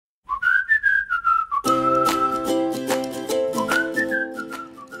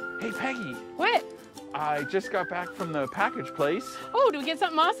I just got back from the package place. Oh, did we get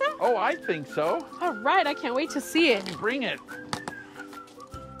something awesome? Oh, I think so. All right, I can't wait to see it. Bring it.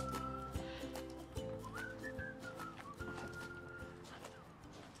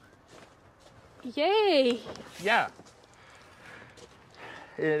 Yay. Yeah.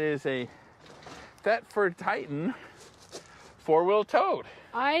 It is a Thetford Titan 4-wheel tote.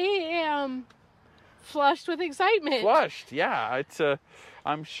 I am flushed with excitement. Flushed, yeah. It's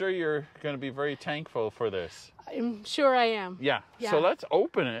I'm sure you're going to be very thankful for this. I'm sure I am. Yeah. Yeah. So let's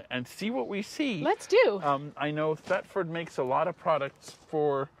open it and see what we see. Let's do. I know Thetford makes a lot of products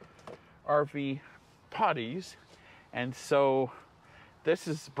for RV potties, and so this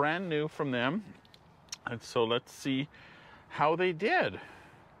is brand new from them. And so let's see how they did.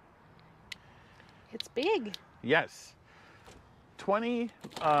 It's big. Yes. 20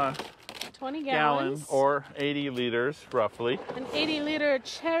 20 gallon gallons. or 80 liters roughly. An 80-liter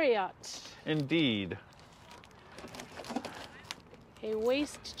chariot. Indeed. A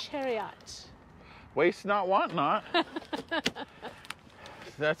waste chariot. Waste not, want not.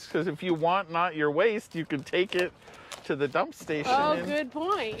 That's because if you want not your waste, you can take it to the dump station. Oh, and, good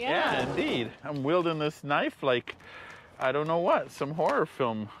point. yeah, indeed. I'm wielding this knife like, I don't know what, some horror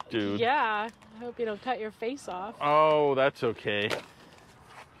film dude. Yeah. I hope you don't cut your face off. Oh, that's okay.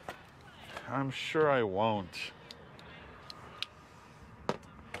 I'm sure I won't.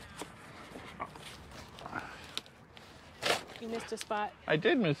 You missed a spot. I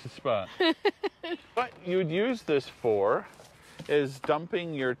did miss a spot. What you'd use this for is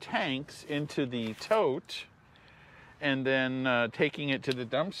dumping your tanks into the tote and then taking it to the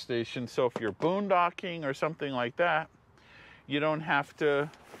dump station. So if you're boondocking or something like that, you don't have to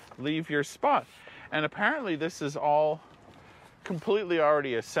leave your spot. And apparently this is all completely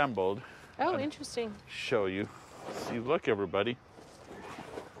already assembled. Oh, interesting. Show you. See, look, everybody.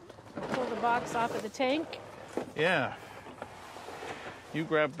 Pull the box off of the tank. Yeah. You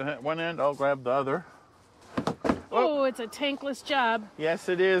grab the one end, I'll grab the other. Oh, it's a tankless job. Yes,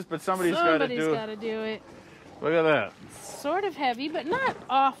 it is, but somebody's got to do it. Look at that. Sort of heavy, but not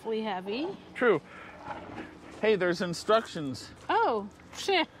awfully heavy. True. Hey, there's instructions. Oh,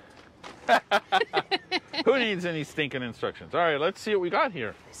 shit. Who needs any stinking instructions? All right, let's see what we got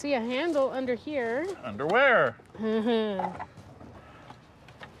here. I see a handle under here. Underwear.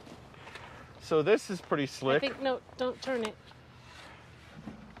 So this is pretty I slick. think, no, don't turn it.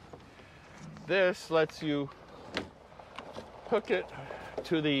 This lets you hook it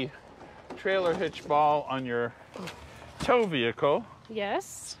to the trailer hitch ball on your tow vehicle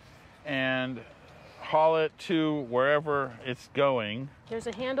Yes. and haul it to wherever it's going. There's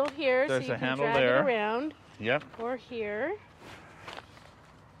a handle here, There's so you a can handle drag there. it around. Yep. Or here.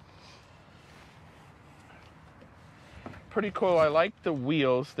 Pretty cool. I like the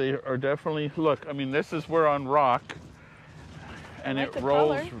wheels. They are definitely, look, I mean, this is we're on rock and like it the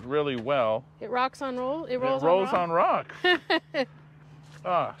rolls color. really well. It rocks on roll. It It rolls, rolls on on rock.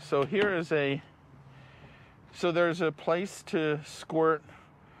 So here is so there's a place to squirt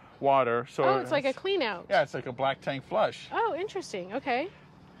water. So Oh, it's like a clean out. Yeah, it's like a black tank flush. Oh, interesting. Okay.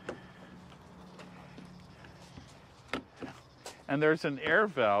 And there's an air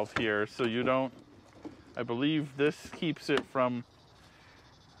valve here, so you don't, I believe this keeps it from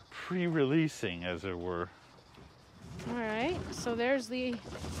pre-releasing, as it were. All right. So there's the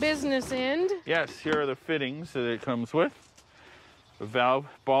business end. Yes, here are the fittings that it comes with. The valve,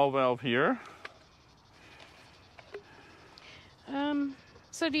 ball valve here.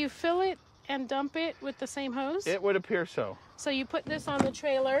 So do you fill it and dump it with the same hose? It would appear so. So you put this on the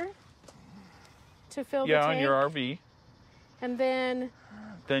trailer to fill the Yeah, tank. on your RV. And then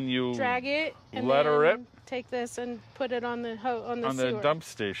You drag it and let her then rip. take this and put it on the on the On sewer. the dump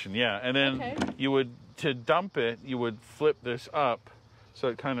station, yeah. And then Okay. you would, to dump it, you would flip this up so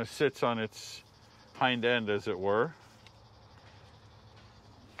it kind of sits on its hind end, as it were.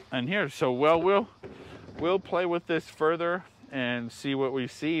 And here, so we'll play with this further and see what we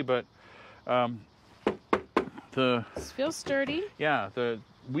see, but This feels sturdy. yeah, the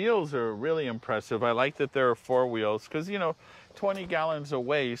wheels are really impressive. I like that there are 4 wheels because, 20 gallons of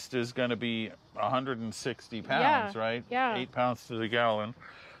waste is going to be 160 pounds, Yeah, right? yeah. 8 pounds to the gallon.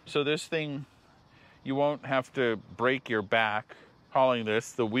 So this thing, you won't have to break your back hauling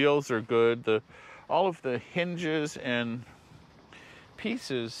this. The wheels are good. All of the hinges and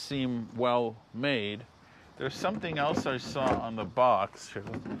pieces seem well made. There's something else I saw on the box. Here,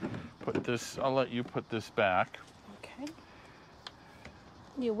 put this, I'll let you put this back. Okay.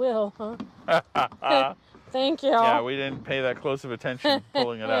 You will, huh? Thank you. Yeah, we didn't pay that close of attention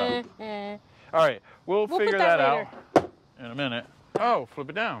pulling it out. All right, we'll figure put that out in a minute. Oh, flip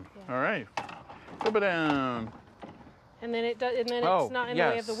it down. Yeah. All right. Flip it down. And then it's not in the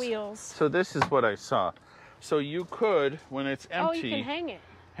way of the wheels. So this is what I saw. So you could, when it's empty, you can hang it.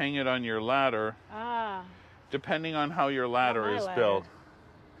 Hang it on your ladder. Ah. Depending on how your ladder is built.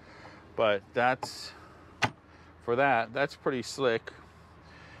 But that's pretty slick.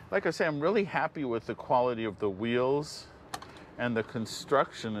 Like I say, I'm really happy with the quality of the wheels, and the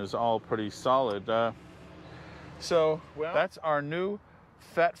construction is all pretty solid. So that's our new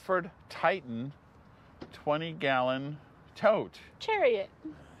Thetford Titan 20-gallon tote. Chariot.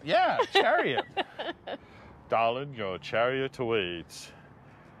 Yeah, chariot. Darling, your chariot awaits.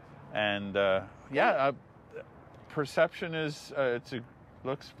 And perception is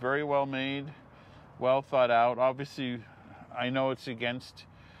looks very well made, well thought out. Obviously, I know it's against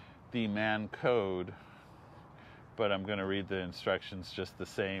the man code, but I'm going to read the instructions just the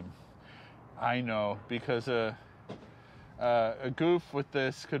same. I know, because a goof with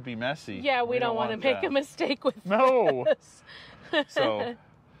this could be messy. Yeah, we don't want to make a mistake with this. So,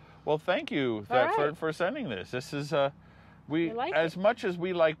 well, thank you, Thetford, for sending this. This is as much as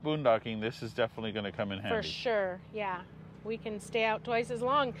we like boondocking, this is definitely going to come in handy. For sure, yeah. We can stay out twice as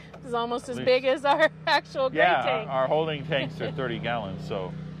long. This is almost as big as our actual gray tank. Yeah, our holding tanks are 30 gallons,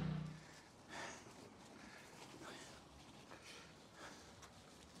 so.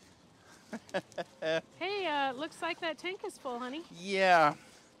 Hey, looks like that tank is full, honey. Yeah.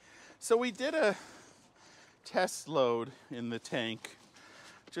 So we did a test load in the tank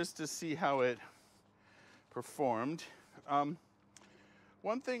just to see how it performed.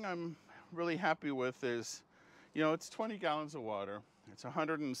 One thing I'm really happy with is, it's 20 gallons of water. It's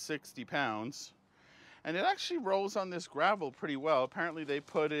 160 pounds. And it actually rolls on this gravel pretty well. Apparently they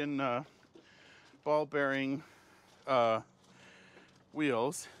put in ball bearing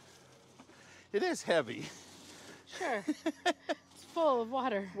wheels. It is heavy. Sure. It's full of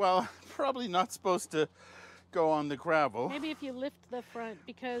water. Well, probably not supposed to go on the gravel. Maybe if you lift the front,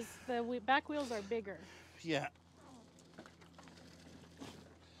 because the back wheels are bigger. Yeah.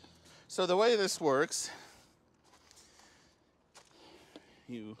 So the way this works,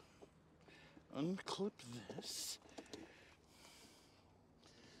 you unclip this.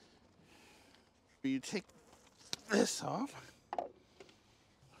 You take this off,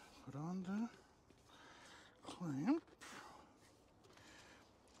 put on the clamp.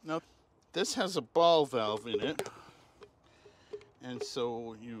 Now, this has a ball valve in it, and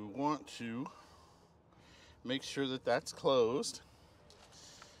so you want to make sure that that's closed.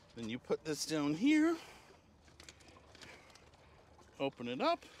 Then you put this down here, open it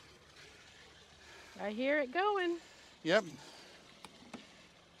up. I hear it going. Yep.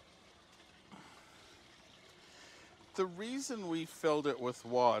 The reason we filled it with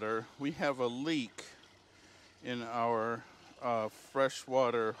water, we have a leak in our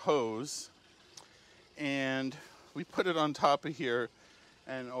freshwater hose, and we put it on top of here,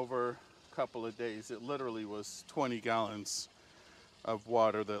 and over a couple of days it literally was 20 gallons of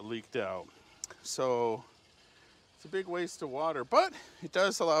water that leaked out. So it's a big waste of water, but it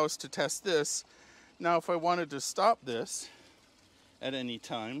does allow us to test this. Now if I wanted to stop this at any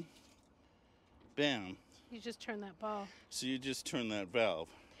time, bam. You just turn that ball. So you just turn that valve.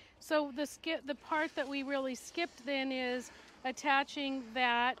 So the part that we really skipped then is attaching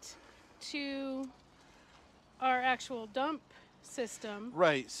that to our actual dump system.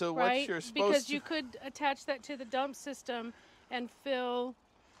 Right, so what you're supposed because you could attach that to the dump system and fill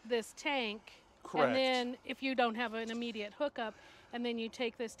this tank. Correct. And then if you don't have an immediate hookup, and then you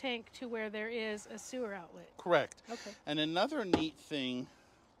take this tank to where there is a sewer outlet. Correct. Okay. And another neat thing,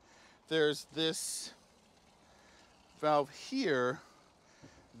 there's this valve here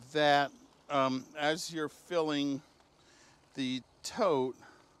that as you're filling the tote,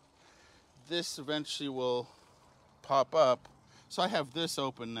 this eventually will pop up. So I have this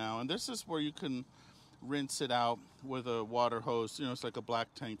open now, and this is where you can rinse it out with a water hose. It's like a black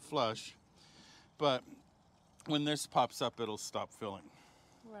tank flush. But when this pops up, it'll stop filling.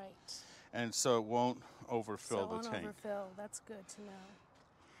 Right. And so it won't overfill the tank. Overfill. That's good to know.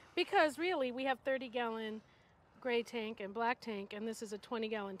 Because really, we have 30-gallon gray tank and black tank, and this is a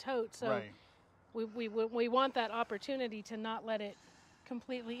 20-gallon tote. So we want that opportunity to not let it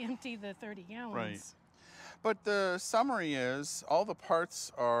completely empty the 30 gallons. Right. But the summary is all the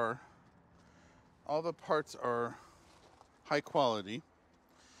parts are high quality.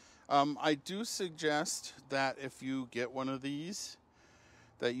 I do suggest that if you get one of these,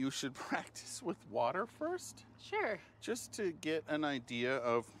 that you should practice with water first. Sure. Just to get an idea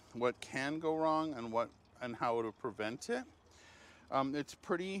of what can go wrong and how to prevent it. It's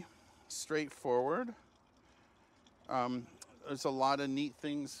pretty straightforward. there's a lot of neat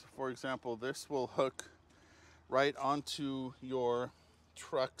things. For example, this will hook right onto your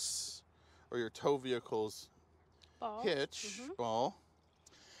truck's or your tow vehicle's hitch ball.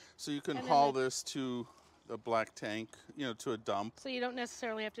 So you can haul this to the black tank, you know, to a dump. So you don't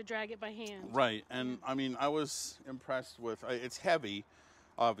necessarily have to drag it by hand. Right. And I mean, I was impressed with, it's heavy,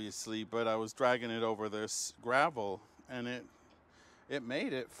 obviously, but I was dragging it over this gravel and it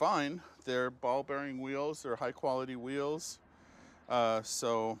made it fine. They're ball bearing wheels, they're high quality wheels.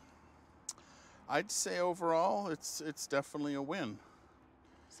 So I'd say overall it's definitely a win.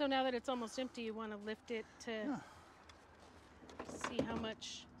 So now that it's almost empty, you want to lift it to see how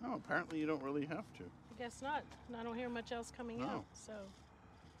much? No, apparently you don't really have to. I guess not. And I don't hear much else coming out. So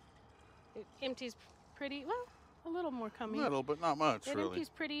it empties pretty, well, a little more coming. A little, but not much, really. It empties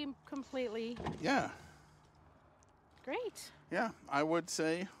pretty completely. Yeah. Great. Yeah, I would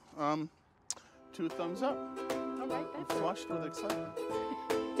say 2 thumbs up. All right, I'm flushed with excitement.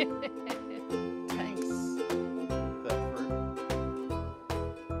 Thanks, Thetford.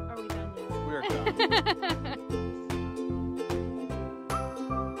 Are we done yet? We're done.